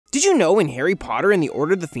Did you know in Harry Potter and the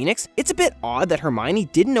Order of the Phoenix, it's a bit odd that Hermione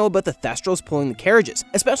didn't know about the thestrals pulling the carriages,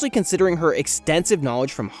 especially considering her extensive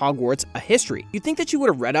knowledge from Hogwarts, a history. You'd think that she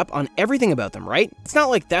would have read up on everything about them, right? It's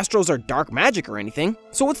not like thestrals are dark magic or anything.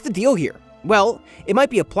 So what's the deal here? Well, it might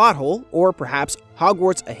be a plot hole, or perhaps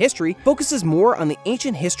Hogwarts, a history, focuses more on the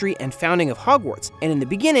ancient history and founding of Hogwarts, and in the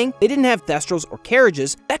beginning, they didn't have thestrals or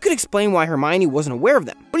carriages. That could explain why Hermione wasn't aware of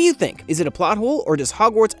them. What do you think? Is it a plot hole, or does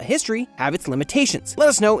Hogwarts, a history, have its limitations? Let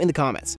us know in the comments.